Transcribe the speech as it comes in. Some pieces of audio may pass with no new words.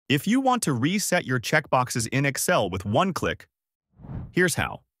If you want to reset your checkboxes in Excel with one click, here's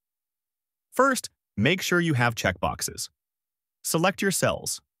how. First, make sure you have checkboxes. Select your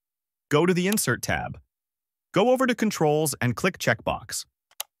cells. Go to the Insert tab. Go over to Controls and click Checkbox.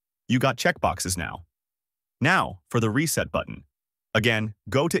 You got checkboxes now. Now, for the Reset button. Again,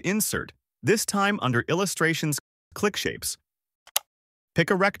 go to Insert. This time under Illustrations, click Shapes.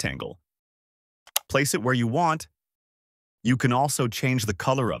 Pick a rectangle. Place it where you want. You can also change the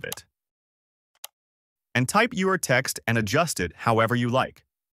color of it. And type your text and adjust it however you like.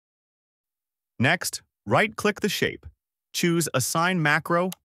 Next, right-click the shape. Choose Assign Macro.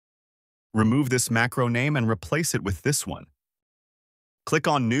 Remove this macro name and replace it with this one. Click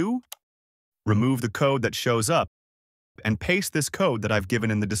on New. Remove the code that shows up and paste this code that I've given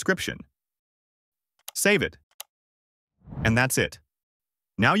in the description. Save it. And that's it.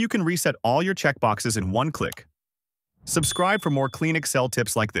 Now you can reset all your checkboxes in one click. Subscribe for more clean Excel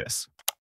tips like this.